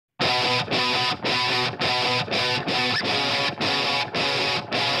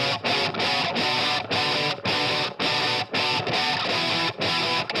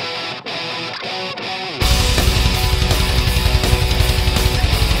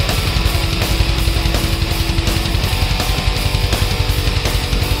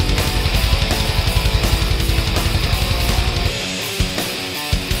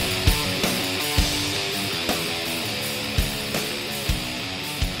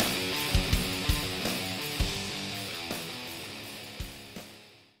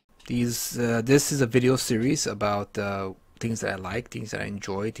This is a video series about things that I like, things that I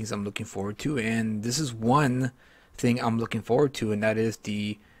enjoy, things I'm looking forward to, and this is one thing I'm looking forward to, and that is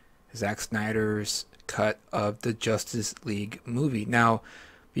the Zack Snyder's cut of the Justice League movie. Now,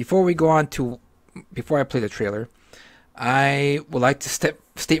 before I play the trailer, I would like to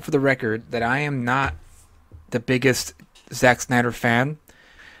state for the record that I am not the biggest Zack Snyder fan,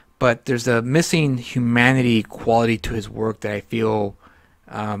 but there's a missing humanity quality to his work that I feel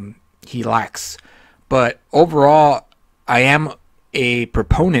he lacks. But overall, I am a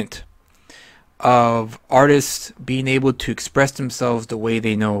proponent of artists being able to express themselves the way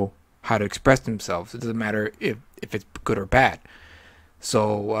they know how to express themselves. It doesn't matter if it's good or bad.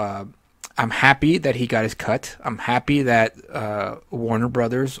 So I'm happy that he got his cut. I'm happy that Warner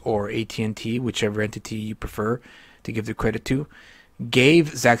Brothers or AT&T, whichever entity you prefer to give the credit to,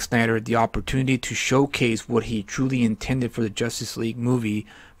 gave Zack Snyder the opportunity to showcase what he truly intended for the Justice League movie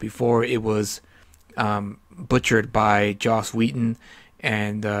before it was butchered by Joss Whedon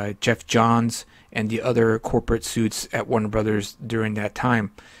and Jeff Johns and the other corporate suits at Warner Brothers during that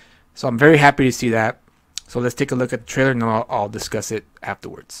time. So I'm very happy to see that. So let's take a look at the trailer and then I'll discuss it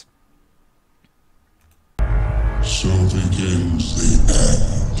afterwards. So begins the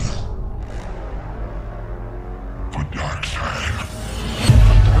end for Darkseid.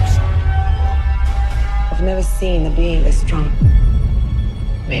 I've never seen a being this strong.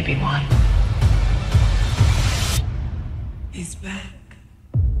 Maybe one. He's back.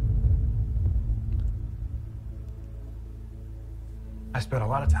 I spent a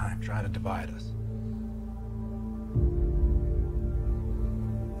lot of time trying to divide us.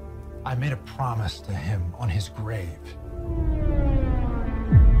 I made a promise to him on his grave.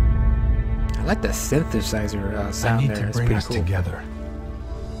 I like the synthesizer sound I need there. to It's bring pretty us cool. together.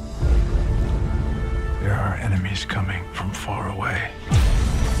 There are enemies coming from far away.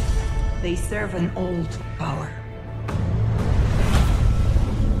 They serve an old power.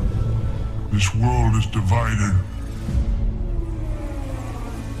 This world is divided.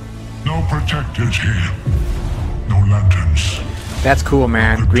 No protectors here. No lanterns. That's cool,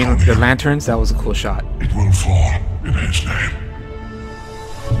 man. Green the lanterns, that was a cool shot. It will fall in his name.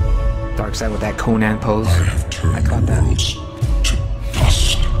 Darkseid with that Conan pose. I have turned I caught that. worlds to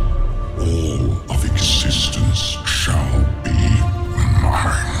dust. All of existence shall be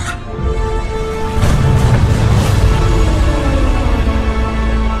mine.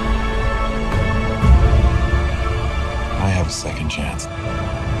 I have a second chance.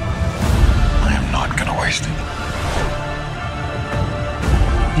 I am not gonna waste it.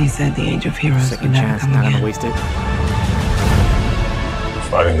 He said the age of heroes Second would never chance, come not again. gonna waste it.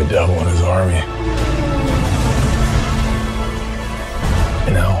 Fighting the devil and his army.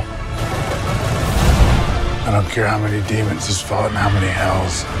 You know, I don't care how many demons he's fought and how many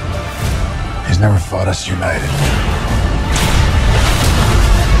hells. He's never fought us united.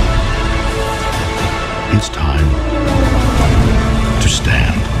 It's time to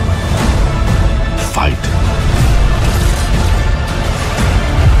stand. Fight.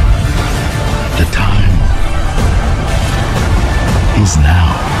 The time is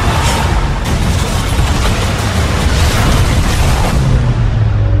now.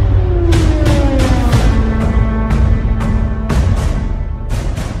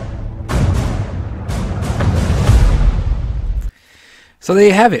 So there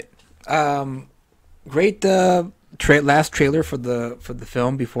you have it. Great last trailer for the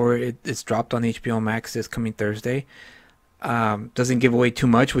film before it's dropped on HBO Max this coming Thursday. Doesn't give away too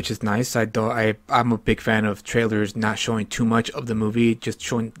much, which is nice. I'm a big fan of trailers not showing too much of the movie, just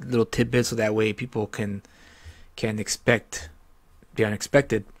showing little tidbits so that way people can expect the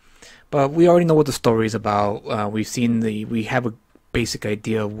unexpected. But we already know what the story is about. We have a basic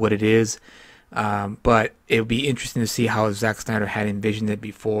idea of what it is. But it would be interesting to see how Zack Snyder had envisioned it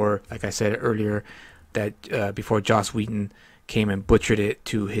before, like I said earlier, that before Joss Whedon came and butchered it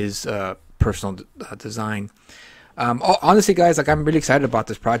to his personal design. Honestly, guys, like I'm really excited about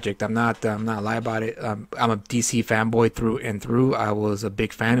this project. I'm not lie about it. I'm a DC fanboy through and through. I was a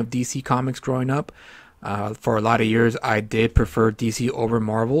big fan of DC comics growing up. For a lot of years, I did prefer DC over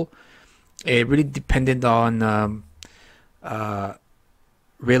Marvel. It really depended on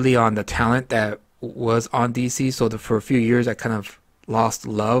really on the talent that was on DC. So for a few years, I kind of lost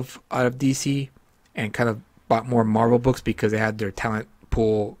love out of DC and kind of bought more Marvel books because they had their talent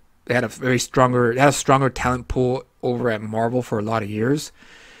pool. They had a stronger talent pool over at Marvel for a lot of years.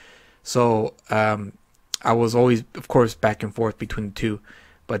 So I was always, of course, back and forth between the two.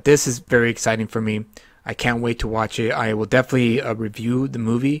 But this is very exciting for me. I can't wait to watch it. I will definitely review the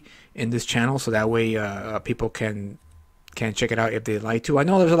movie in this channel, so that way people can can check it out if they'd like to. I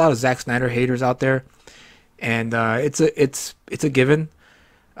know there's a lot of Zack Snyder haters out there, and it's a given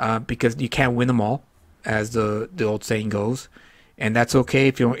because you can't win them all, as the old saying goes, and that's okay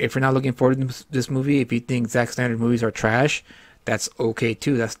if you're not looking forward to this movie. If you think Zack Snyder movies are trash, that's okay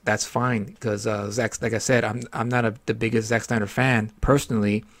too. That's fine, because Zack, like I said, I'm not the biggest Zack Snyder fan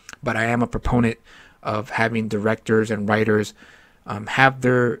personally, but I am a proponent of having directors and writers have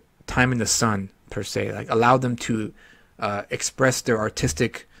their time in the sun, per se, like allow them to express their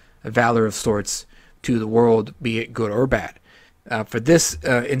artistic valor of sorts to the world, be it good or bad. For this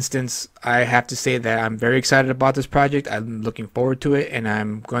instance, I have to say that I'm very excited about this project. I'm looking forward to it, and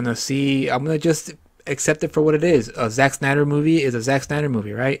I'm gonna just accept it for what it is. A Zack Snyder movie is a Zack Snyder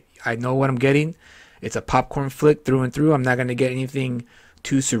movie, right? I know what I'm getting. It's a popcorn flick through and through. I'm not gonna get anything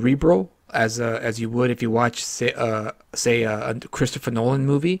too cerebral as you would if you watch say a Christopher Nolan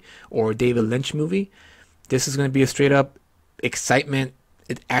movie or a David Lynch movie. This is gonna be a straight up excitement,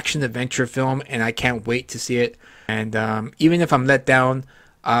 action adventure film, and I can't wait to see it. And even if I'm let down,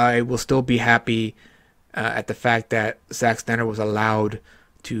 I will still be happy at the fact that Zack Snyder was allowed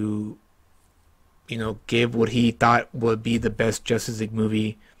to, give what he thought would be the best Justice League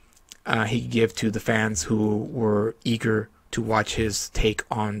movie he could give to the fans who were eager to watch his take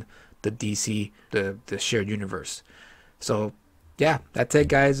on the DC, the shared universe. So yeah, that's it,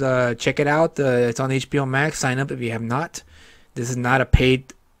 guys. Check it out. It's on HBO Max. Sign up if you have not. This is not a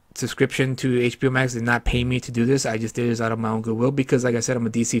paid subscription to HBO Max. Did not pay me to do this. I just did this out of my own goodwill because, like I said, I'm a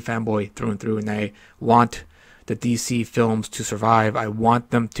DC fanboy through and through, and I want the DC films to survive. I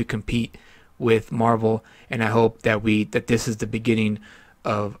want them to compete with Marvel, and I hope that this is the beginning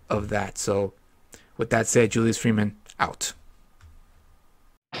of that. So with that said, Julius Freeman out.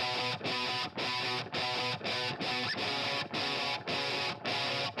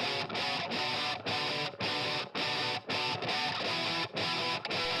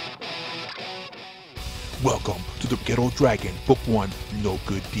 Welcome to The Ghetto Dragon, Book 1, No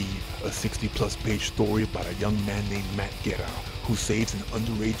Good Deed, a 60-plus page story about a young man named Matt Guerra, who saves an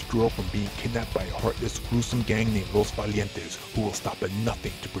underage girl from being kidnapped by a heartless, gruesome gang named Los Valientes, who will stop at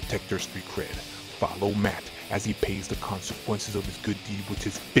nothing to protect their street cred. Follow Matt as he pays the consequences of his good deed with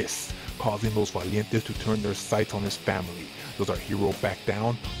his fists, causing Los Valientes to turn their sights on his family. Does our hero back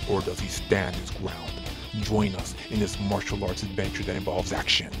down, or does he stand his ground? Join us in this martial arts adventure that involves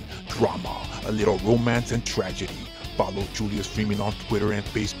action, drama, a little romance, and tragedy. Follow Julius Freeman on Twitter and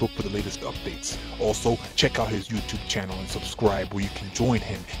Facebook for the latest updates. Also, check out his YouTube channel and subscribe, where you can join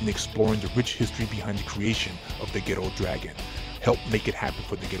him in exploring the rich history behind the creation of the Ghetto Dragon. Help make it happen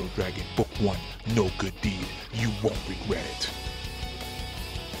for the Ghetto Dragon, Book 1, No Good Deed. You won't regret it.